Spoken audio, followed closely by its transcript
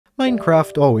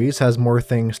Minecraft always has more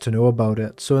things to know about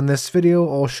it, so in this video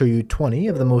I'll show you 20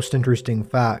 of the most interesting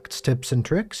facts, tips, and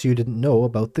tricks you didn't know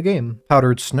about the game.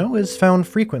 Powdered snow is found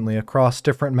frequently across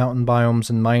different mountain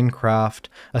biomes in Minecraft,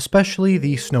 especially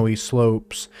the snowy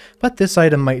slopes. But this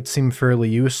item might seem fairly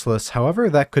useless, however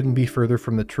that couldn't be further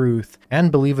from the truth.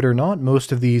 And believe it or not,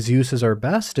 most of these uses are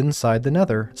best inside the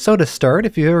nether. So to start,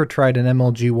 if you've ever tried an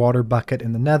MLG water bucket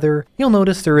in the nether, you'll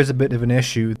notice there is a bit of an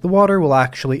issue. The water will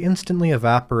actually instantly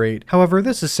evaporate. However,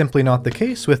 this is simply not the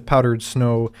case with powdered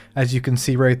snow. As you can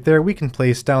see right there, we can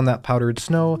place down that powdered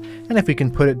snow, and if we can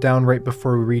put it down right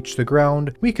before we reach the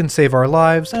ground, we can save our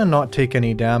lives and not take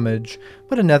any damage.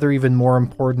 But another even more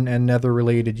important and nether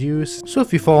related use, so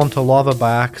if you fall into lava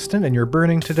by accident and you're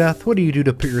burning to death, what do you do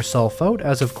to put yourself out,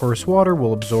 as of course water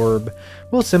will absorb?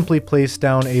 We'll simply place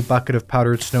down a bucket of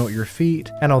powdered snow at your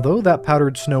feet, and although that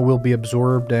powdered snow will be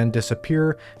absorbed and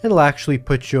disappear, it'll actually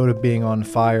put you out of being on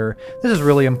fire. This is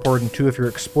really important too if you're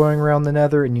exploring around the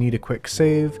nether and you need a quick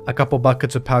save. A couple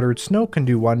buckets of powdered snow can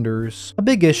do wonders. A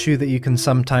big issue that you can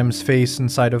sometimes face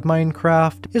inside of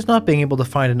Minecraft is not being able to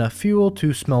find enough fuel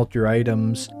to smelt your items.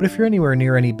 But if you're anywhere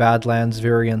near any Badlands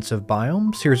variants of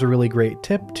biomes, here's a really great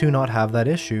tip to not have that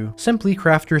issue. Simply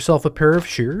craft yourself a pair of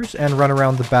shears and run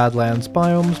around the Badlands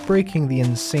biomes, breaking the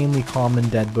insanely common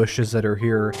dead bushes that are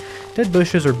here. Dead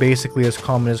bushes are basically as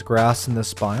common as grass in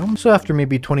this biome, so after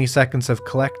maybe 20 seconds of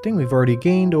collecting, we've already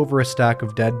gained over a stack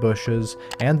of dead bushes,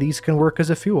 and these can work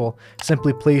as a fuel.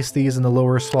 Simply place these in the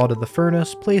lower slot of the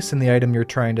furnace, place in the item you're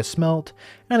trying to smelt,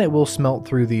 and it will smelt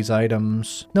through these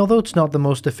items. Now, though it's not the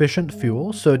most efficient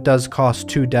fuel, so it does cost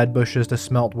 2 dead bushes to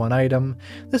smelt one item,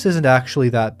 this isn't actually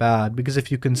that bad, because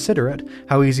if you consider it,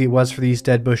 how easy it was for these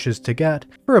dead bushes to get,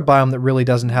 for a biome that really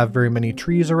doesn't have very many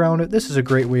trees around it, this is a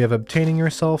great way of obtaining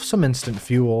yourself some instant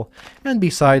fuel. And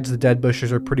besides, the dead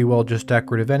bushes are pretty well just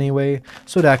decorative anyway,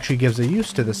 so it actually gives a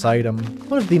use to this item.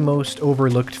 One of the most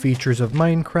overlooked features of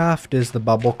Minecraft is the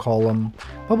bubble column.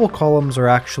 Bubble columns are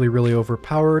actually really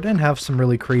overpowered and have some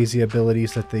really crazy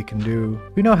abilities that they can do.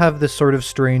 We now have this sort of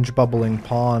strange bubbling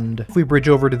pond. If we bridge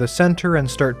over to the center and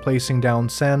start placing down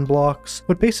sand blocks,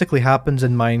 what basically happens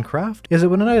in Minecraft is that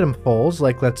when an item falls,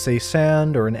 like let's say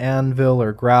sand or an anvil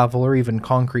or gravel or even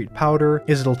concrete powder,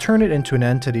 is it'll turn it into an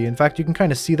entity. In fact, you can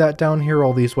kind of see that down here,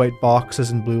 all these white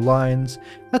boxes and blue lines.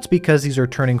 That's because these are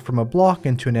turning from a block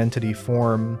into an entity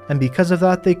form, and because of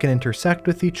that they can intersect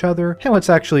with each other. And what's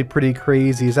actually pretty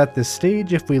crazy is at this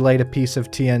stage, if we light a piece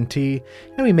of TNT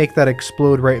and we make that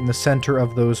explode right in the center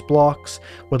of those blocks,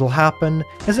 what'll happen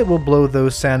is it will blow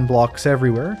those sand blocks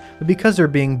everywhere, but because they're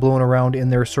being blown around in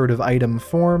their sort of item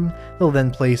form, they'll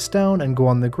then place down and go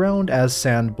on the ground as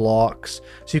sand blocks.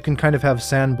 So you can kind of have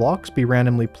sand blocks be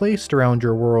randomly placed around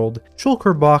your world.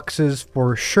 Shulker boxes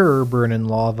for sure burn in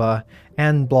lava,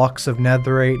 and blocks of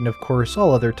netherite, and of course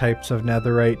all other types of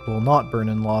netherite will not burn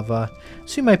in lava.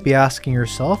 So you might be asking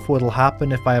yourself what'll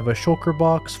happen if I have a shulker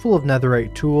box full of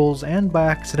netherite tools and by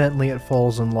accidentally it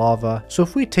falls in lava. So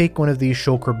if we take one of these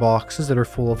shulker boxes that are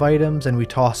full of items and we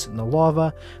toss it in the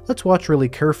lava, let's watch really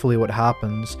carefully what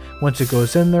happens. Once it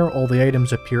goes in there, all the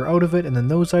items appear out of it, and then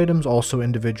those items also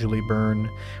individually burn.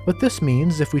 What this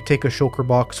means, if we take a shulker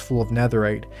box full of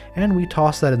netherite and we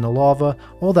toss that in the lava,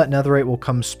 all that netherite will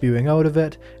come spewing out of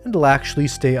it, and it'll actually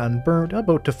stay unburnt,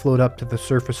 about to float up to the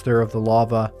surface there of the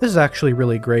lava. This is actually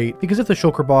really great, because if the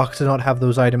shulker box did not have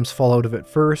those items fall out of it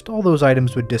first, all those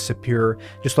items would disappear,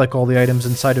 just like all the items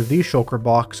inside of these shulker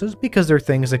boxes, because they're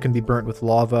things that can be burnt with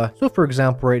lava. So for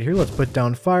example right here, let's put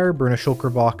down fire, burn a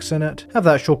shulker box in it, have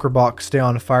that shulker box stay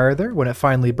on fire there. When it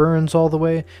finally burns all the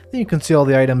way, then you can see all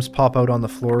the items pop out on the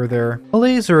floor there.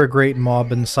 Allays are a great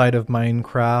mob inside of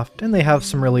Minecraft, and they have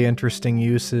some really interesting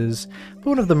uses, but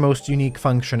one of the most unique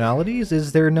functionalities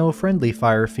is their no friendly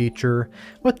fire feature.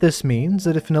 What this means is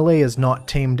that if an allay is not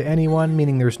tamed to anyone,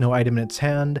 meaning there's no item in its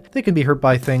hand, they can be hurt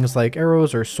by things like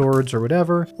arrows or swords or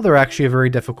whatever, well, they're actually a very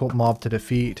difficult mob to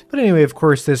defeat. But anyway, of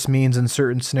course this means in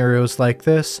certain scenarios like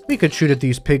this, we could shoot at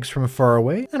these pigs from far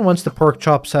away, and once the pork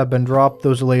chops have been dropped,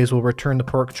 those allays will return the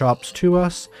pork chops to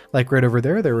us. Like right over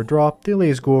there, they were dropped, the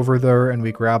allays go over there and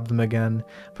we grab them again.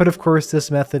 But of course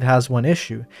this method has one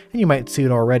issue, and you might see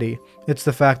it already. It's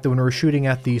the fact that when we're shooting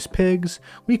at these pigs,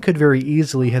 we could very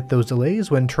easily hit those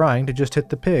allays when trying to just hit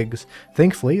the pigs.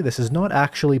 Thankfully, this is not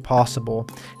actually possible.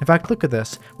 In fact, look at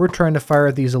this. We're trying to fire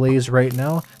at these allays right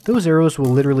now. Those arrows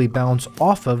will literally bounce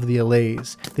off of the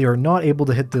allays. They are not able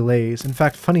to hit the allays. In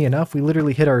fact, funny enough, we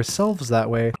literally hit ourselves that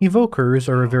way. Evokers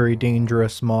are a very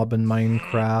dangerous mob in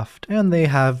Minecraft, and they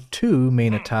have 2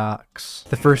 main attacks.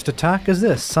 The first attack is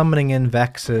this, summoning in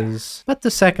Vexes. But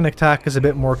the second attack is a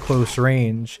bit more close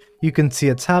range. You can see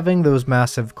it's having those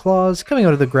massive claws coming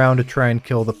out of the ground to try and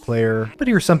kill the player. But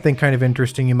here's something kind of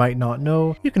interesting you might not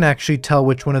know. You can actually tell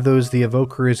which one of those the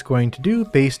Evoker is going to do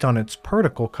based on its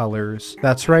particle colors.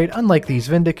 That's right, unlike these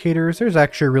Vindicators, there's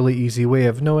actually a really easy way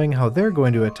of knowing how they're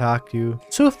going to attack you.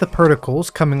 So if the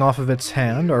particles coming off of its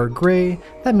hand are gray,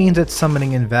 that means it's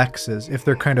summoning in Vexes. If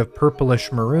they're kind of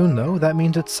purplish maroon though, that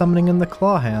means it's summoning in the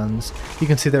claw hands. You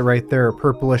can see that right there,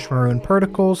 purplish maroon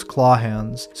particles, claw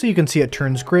hands. So you can see it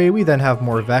turns gray, we then have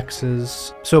more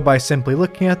Vexes. So by simply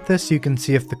looking at this, you can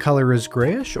see if the color is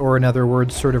grayish, or in other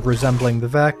words sort of resembling the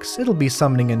Vex, it'll be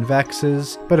summoning in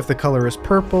Vexes, but if the color is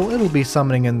purple, it'll be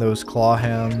summoning in those claw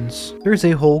hands. There's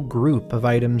a whole group of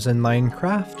items in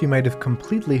Minecraft you might have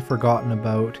completely forgotten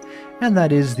about, and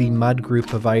that is the mud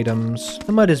group of items.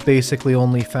 The mud is basically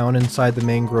only found inside the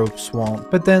mangrove swamp,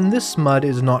 but then this mud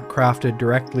is not crafted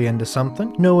directly into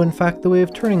something. No, in fact, the way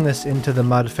of turning this into the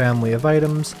mud family of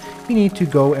items, you need to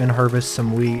go and harvest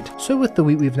some wheat. So with the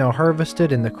wheat we've now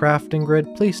harvested in the crafting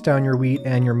grid, place down your wheat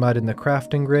and your mud in the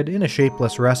crafting grid in a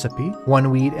shapeless recipe.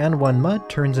 1 wheat and 1 mud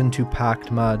turns into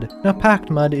packed mud. Now packed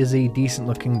mud is a decent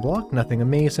looking block, nothing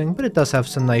amazing, but it does have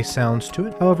some nice sounds to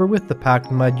it. However, with the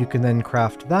packed mud you can then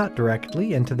craft that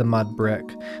directly into the mud brick.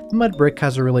 The mud brick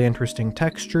has a really interesting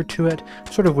texture to it,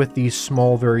 sort of with these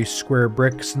small, very square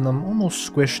bricks in them,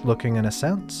 almost squished looking in a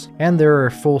sense. And there are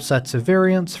full sets of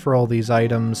variants for all these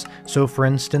items. So for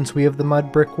instance, we have the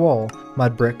mud brick wall,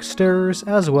 mud brick stairs,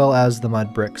 as well as the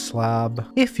mud brick slab.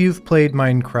 If you've played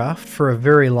Minecraft for a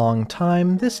very long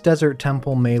time, this desert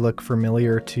temple may look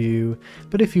familiar to you,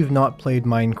 but if you've not played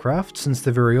Minecraft since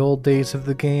the very old days of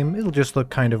the game, it'll just look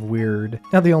kind of weird.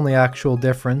 Now the only actual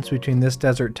difference between this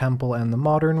desert temple and the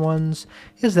modern ones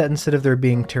is that instead of there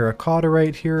being terracotta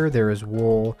right here, there is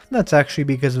wool. And that's actually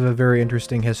because of a very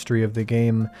interesting history of the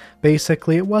game.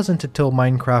 Basically, it wasn't until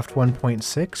Minecraft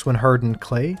 1.6 when hardened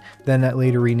clay, then that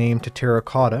later renamed to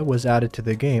terracotta, was added to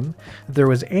the game, that there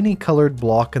was any colored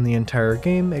block in the entire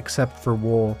game except for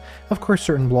wool. Of course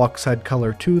certain blocks had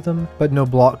color to them, but no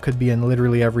block could be in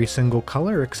literally every single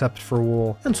color except for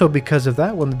wool. And so because of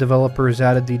that, when the developers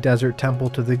added the desert temple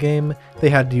to the game, they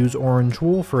had to use orange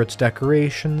wool for its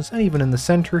decorations, and even in the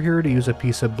center here to use a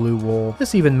piece of blue wool.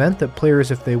 This even meant that players,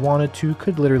 if they wanted to,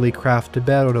 could literally craft a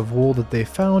bed out of wool that they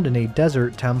found in a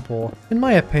desert temple. In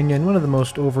my opinion, one of the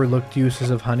most overlooked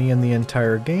uses of honey in the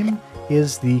entire game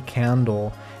is the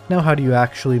candle. Now how do you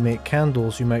actually make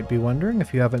candles, you might be wondering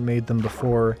if you haven't made them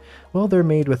before. Well, they're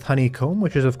made with honeycomb,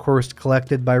 which is of course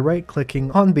collected by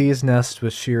right-clicking on bees' nests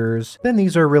with shears. Then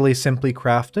these are really simply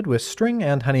crafted with string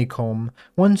and honeycomb.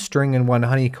 1 string and 1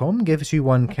 honeycomb gives you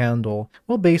 1 candle.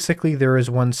 Well, basically there is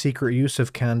one secret use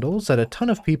of candles that a ton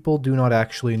of people do not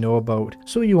actually know about.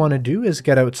 So what you want to do is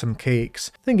get out some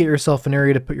cakes. Then get yourself an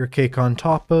area to put your cake on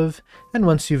top of, and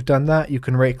once you've done that, you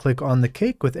can right-click on the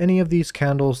cake with any of these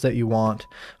candles that you want.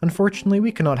 Unfortunately,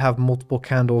 we cannot have multiple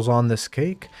candles on this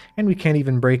cake, and we can't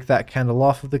even break that candle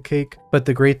off of the cake, but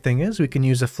the great thing is we can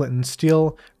use a flint and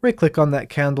steel, right click on that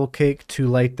candle cake to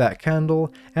light that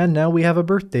candle, and now we have a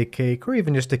birthday cake, or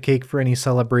even just a cake for any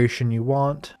celebration you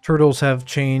want. Turtles have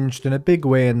changed in a big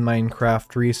way in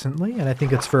Minecraft recently, and I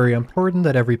think it's very important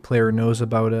that every player knows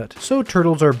about it. So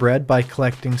turtles are bred by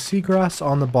collecting seagrass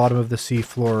on the bottom of the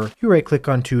seafloor. You right click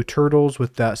on 2 turtles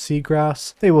with that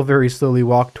seagrass, they will very slowly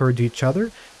walk towards each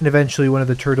other, and eventually one of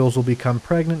the turtles will become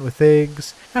pregnant with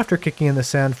eggs. After kicking in the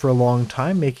sand for a long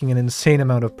time, making an insane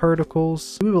amount of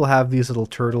particles, we will have these little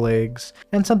turtle eggs.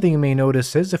 And something you may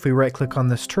notice is if we right click on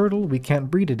this turtle, we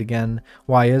can't breed it again.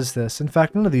 Why is this? In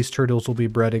fact, none of these turtles will be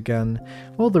bred again.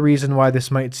 Well, the reason why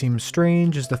this might seem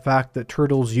strange is the fact that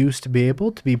turtles used to be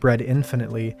able to be bred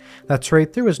infinitely. That's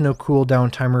right, there was no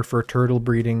cooldown timer for turtle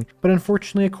breeding, but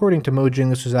unfortunately according to Mojang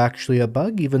this was actually a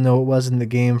bug, even though it was in the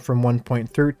game from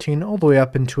 1.13 all the way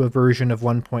up into a version of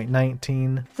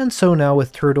 1.19. And so now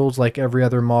with turtles, like every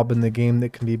other mob in the game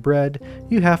that can be bred,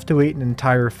 you have to wait an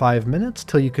entire 5 minutes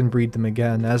till you can breed them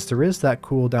again, as there is that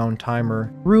cooldown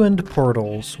timer. Ruined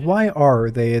portals. Why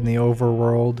are they in the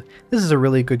overworld? This is a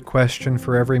really good question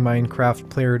for every Minecraft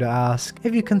player to ask,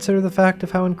 if you consider the fact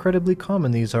of how incredibly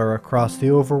common these are across the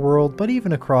overworld, but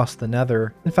even across the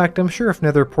nether. In fact, I'm sure if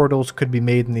nether portals could be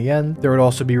made in the end, there would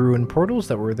also be ruined portals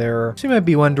that were there. So you might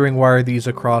be wondering, why are these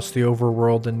across the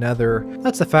overworld and nether?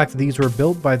 That's the fact that these were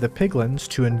built by the Piglins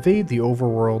to invade the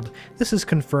overworld. This is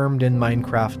confirmed in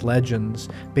Minecraft Legends.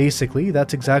 Basically, that's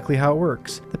that's exactly how it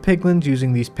works. The piglins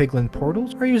using these piglin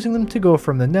portals are using them to go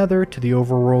from the nether to the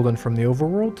overworld and from the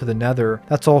overworld to the nether.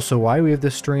 That's also why we have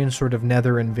this strange sort of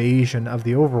nether invasion of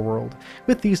the overworld,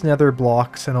 with these nether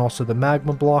blocks and also the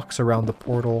magma blocks around the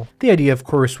portal. The idea of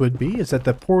course would be is that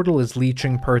the portal is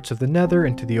leeching parts of the nether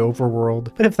into the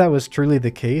overworld, but if that was truly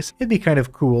the case, it'd be kind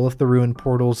of cool if the ruined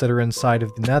portals that are inside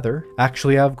of the nether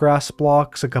actually have grass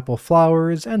blocks, a couple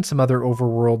flowers, and some other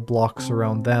overworld blocks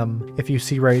around them. If you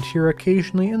see right here,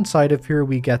 occasionally inside of here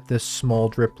we get this small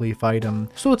Dripleaf item.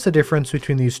 So what's the difference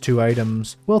between these two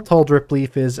items? Well, tall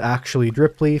Dripleaf is actually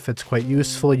Dripleaf. It's quite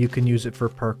useful. You can use it for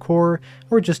parkour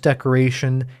or just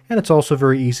decoration, and it's also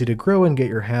very easy to grow and get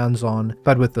your hands on.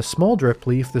 But with the small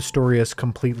Dripleaf, the story is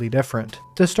completely different.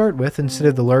 To start with, instead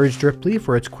of the large Dripleaf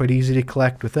where it's quite easy to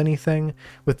collect with anything,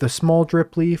 with the small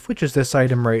Dripleaf, which is this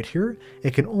item right here,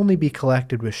 it can only be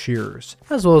collected with shears.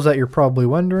 As well as that, you're probably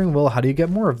wondering, well, how do you get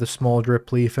more of the small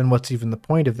Dripleaf and what's even the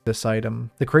point of this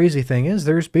item? The crazy thing is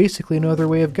there's basically no other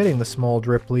way of getting the small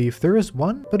Dripleaf. There is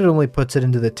one, but it only puts it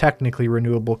into the technically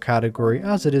renewable category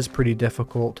as it is pretty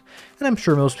difficult. And I'm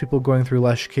sure most people going through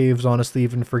Lush Caves honestly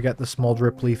even forget the small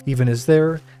Dripleaf even is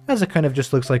there, as it kind of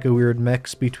just looks like a weird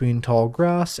mix between tall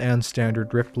grass and standard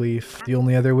Dripleaf. The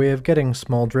only other way of getting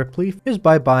small Dripleaf is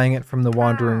by buying it from the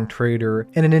wandering trader.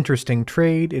 In an interesting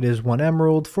trade, it is 1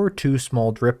 emerald for 2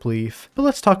 small Dripleaf. But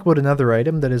let's talk about another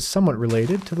item that is somewhat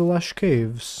related to the Lush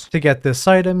Caves. To get this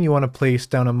item, you want to place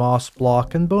down a moss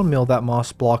block and bone meal that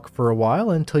moss block for a while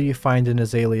until you find an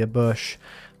azalea bush.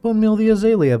 Bone meal the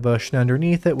azalea bush, and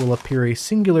underneath it will appear a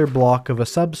singular block of a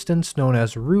substance known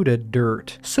as rooted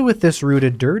dirt. So with this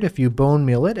rooted dirt, if you bone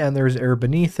meal it and there's air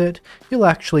beneath it, you'll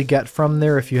actually get from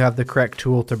there, if you have the correct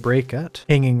tool to break it,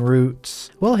 hanging roots.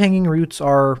 Well, hanging roots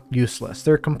are useless.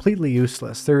 They're completely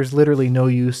useless. There's literally no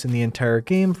use in the entire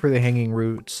game for the hanging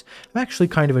roots. I'm actually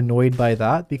kind of annoyed by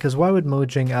that, because why would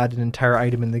Mojang add an entire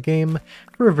item in the game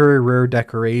for a very rare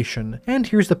decoration? And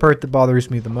here's the part that bothers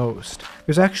me the most.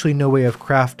 There's actually no way of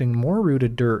crafting more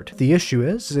rooted dirt. The issue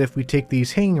is if we take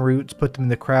these hanging roots, put them in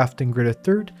the crafting grid of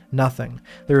dirt, nothing.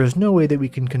 There is no way that we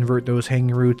can convert those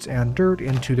hanging roots and dirt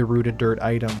into the rooted dirt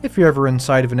item. If you're ever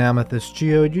inside of an Amethyst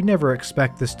geode, you never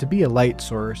expect this to be a light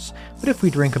source, but if we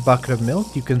drink a bucket of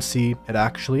milk, you can see it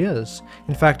actually is.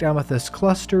 In fact, Amethyst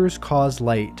clusters cause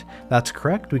light. That's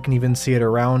correct, we can even see it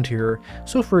around here.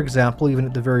 So for example, even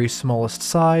at the very smallest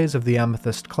size of the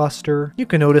Amethyst cluster, you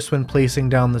can notice when placing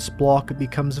down this block, it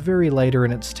becomes very lighter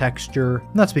in its texture,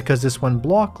 and that's because this one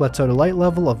block lets out a light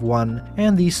level of 1,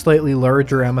 and the slightly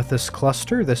larger Amethyst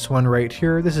cluster, this one right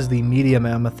here, this is the medium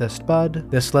Amethyst bud,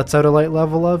 this lets out a light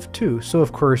level of 2, so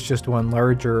of course just one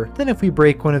larger. Then if we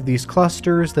break one of these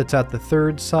clusters that's at the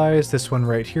 3rd size, this one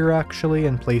right here actually,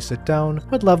 and place it down,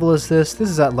 what level is this? This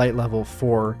is at light level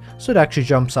 4, so it actually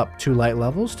jumps up 2 light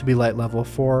levels to be light level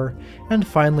 4, and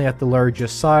finally at the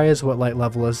largest size, what light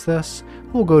level is this?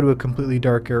 We'll go to a completely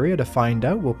dark area to find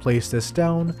out, we'll place this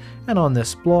down, and on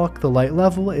this block the light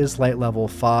level is light level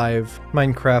 5.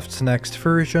 Minecraft's next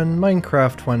version,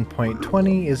 Minecraft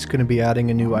 1.20, is going to be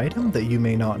adding a new item that you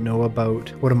may not know about.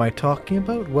 What am I talking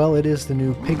about? Well, it is the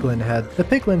new Piglin Head. The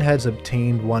Piglin Head's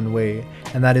obtained one way,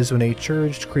 and that is when a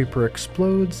charged creeper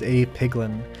explodes a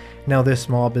piglin. Now this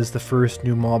mob is the first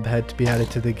new mob head to be added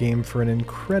to the game for an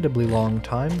incredibly long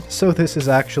time, so this is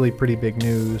actually pretty big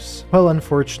news. Well,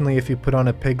 unfortunately, if you put on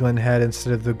a piglin head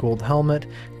instead of the gold helmet,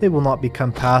 they will not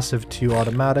become passive to you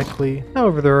automatically.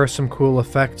 However, there are some cool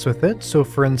effects with it, so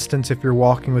for instance, if you're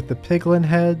walking with the piglin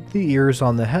head, the ears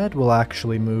on the head will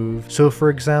actually move. So for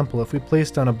example, if we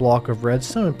place down a block of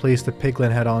redstone and place the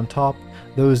piglin head on top,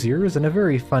 those ears, in a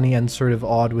very funny and sort of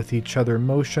odd with each other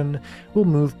motion, will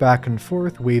move back and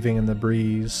forth, waving in the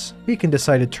breeze. We can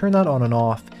decide to turn that on and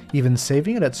off, even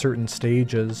saving it at certain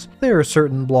stages. There are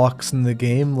certain blocks in the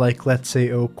game, like let's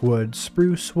say oak wood,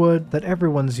 spruce wood, that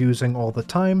everyone's using all the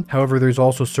time. However, there's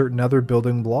also certain other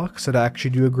building blocks that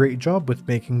actually do a great job with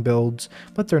making builds,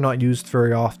 but they're not used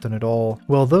very often at all.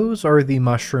 Well, those are the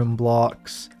mushroom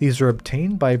blocks. These are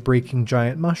obtained by breaking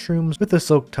giant mushrooms with a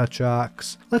silk touch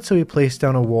axe. Let's say we place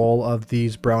down a wall of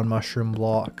these brown mushroom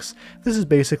blocks. This is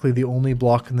basically the only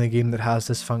block in the game that has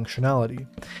this functionality.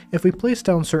 If we place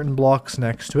down certain blocks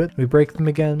next to it, we break them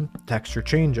again, texture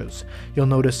changes. You'll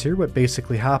notice here what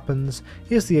basically happens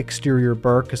is the exterior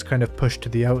bark is kind of pushed to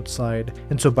the outside,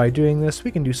 and so by doing this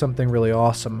we can do something really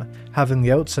awesome. Having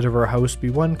the outside of our house be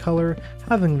one color,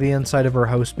 having the inside of our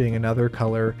house being another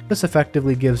color. This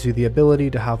effectively gives you the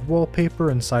ability to have wallpaper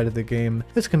inside of the game.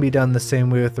 This can be done the same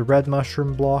way with the red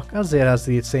mushroom block, as it has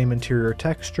the same interior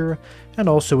texture, and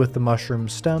also with the mushroom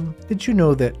stem. Did you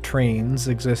know that trains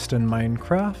exist in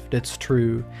Minecraft? It's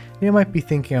true. You might be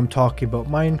thinking I'm talking about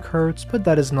minecarts, but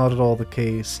that is not at all the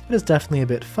case. It is definitely a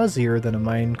bit fuzzier than a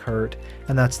minecart,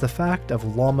 and that's the fact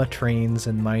of llama trains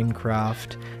in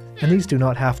Minecraft. And these do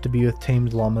not have to be with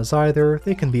tamed llamas either,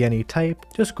 they can be any type.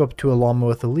 Just go up to a llama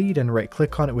with a lead and right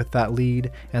click on it with that lead,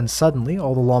 and suddenly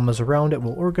all the llamas around it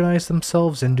will organize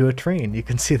themselves into a train. You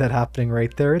can see that happening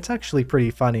right there. It's actually pretty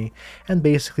funny. And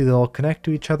basically they'll all connect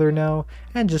to each other now,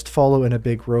 and just follow in a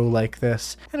big row like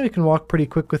this. And we can walk pretty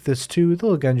quick with this too.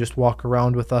 They'll again just walk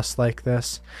around with us like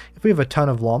this. If we have a ton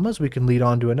of llamas, we can lead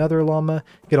on to another llama,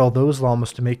 get all those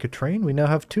llamas to make a train. We now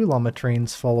have 2 llama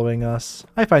trains following us.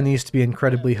 I find these to be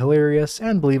incredibly hilarious,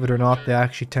 and believe it or not, they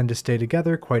actually tend to stay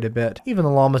together quite a bit. Even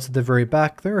the llamas at the very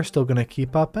back there are still going to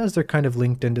keep up, as they're kind of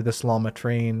linked into this llama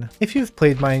train. If you've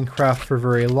played Minecraft for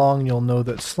very long, you'll know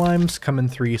that slimes come in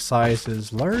 3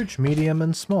 sizes, large, medium,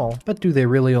 and small. But do they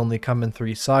really only come in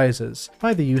 3 sizes?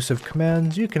 By the use of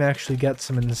commands, you can actually get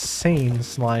some insane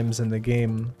slimes in the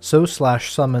game. So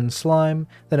 /summon slime,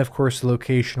 then of course the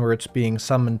location where it's being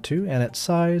summoned to, and its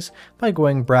size, by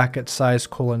going bracket size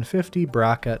 :50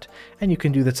 bracket, and you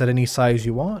can do this at any size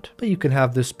you want, but you can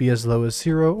have this be as low as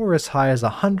 0 or as high as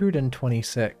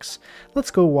 126.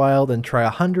 Let's go wild and try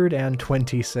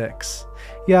 126.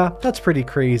 Yeah, that's pretty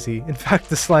crazy. In fact,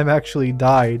 the slime actually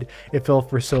died. It fell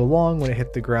for so long when it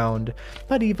hit the ground.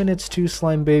 But even its 2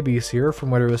 slime babies here,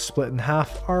 from where it was split in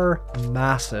half, are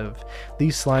massive.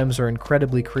 These slimes are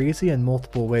incredibly crazy in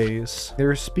multiple ways.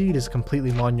 Their speed is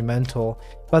completely monumental.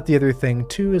 But the other thing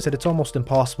too is that it's almost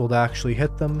impossible to actually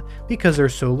hit them because they're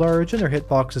so large and their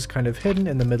hitbox is kind of hidden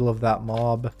in the middle of that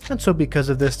mob. And so because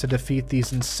of this, to defeat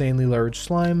these insanely large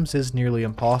slimes is nearly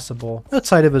impossible.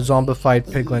 Outside of a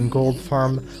zombified piglin gold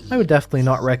farm, I would definitely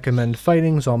not recommend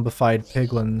fighting zombified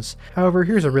piglins. However,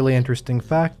 here's a really interesting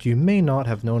fact you may not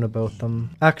have known about them.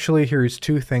 Actually, here's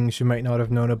 2 things you might not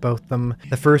have known about them.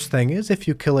 The first thing is if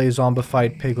you kill a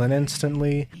zombified piglin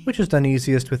instantly, which is done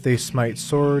easiest with a smite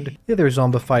sword, the other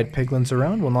zombified piglins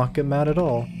around will not get mad at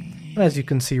all. And as you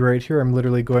can see right here, I'm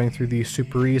literally going through these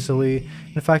super easily.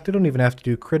 In fact, I don't even have to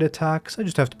do crit attacks, I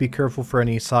just have to be careful for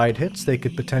any side hits. They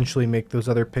could potentially make those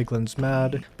other piglins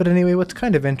mad. But anyway, what's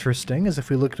kind of interesting is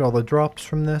if we look at all the drops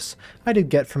from this, I did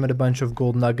get from it a bunch of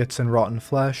gold nuggets and rotten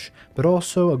flesh, but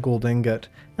also a gold ingot.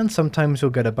 And sometimes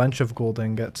you'll get a bunch of gold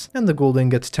ingots, and the gold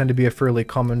ingots tend to be a fairly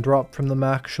common drop from them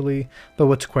actually. But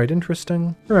what's quite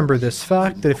interesting, remember this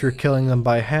fact that if you're killing them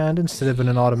by hand instead of in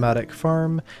an automatic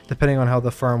farm, depending on how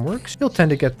the farm works, you'll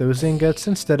tend to get those ingots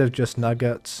instead of just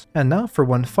nuggets. And now for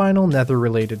one final nether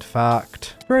related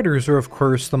fact. Spiders are of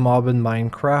course the mob in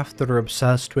Minecraft that are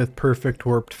obsessed with perfect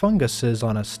warped funguses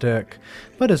on a stick.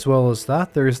 But as well as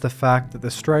that, there is the fact that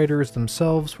the striders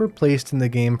themselves were placed in the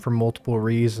game for multiple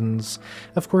reasons.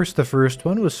 Of course, the first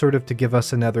one was sort of to give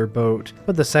us a nether boat,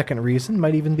 but the second reason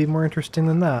might even be more interesting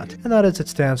than that, and that is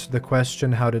it's to answer the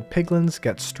question, how did piglins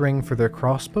get string for their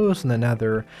crossbows in the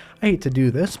nether? I hate to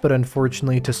do this, but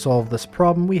unfortunately to solve this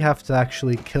problem we have to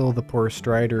actually kill the poor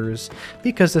striders,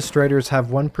 because the striders have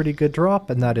one pretty good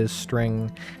drop, and that is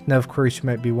string. Now of course you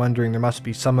might be wondering there must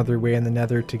be some other way in the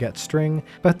nether to get string,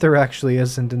 but there actually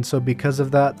isn't, and so because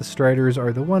of that the striders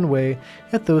are the one way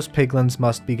that those piglins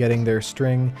must be getting their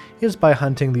string, is by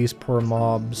hunting these poor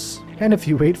mobs. And if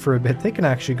you wait for a bit, they can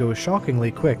actually go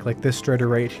shockingly quick, like this strider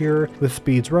right here, with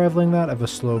speeds rivaling that of a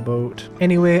slow boat.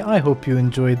 Anyway, I hope you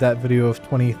enjoyed that video of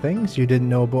 20 things you didn't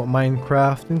know about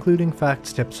Minecraft, including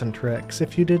facts, tips, and tricks.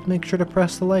 If you did, make sure to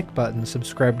press the like button,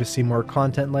 subscribe to see more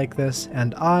content like this,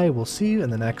 and I will see you in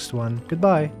the next one.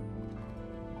 Goodbye!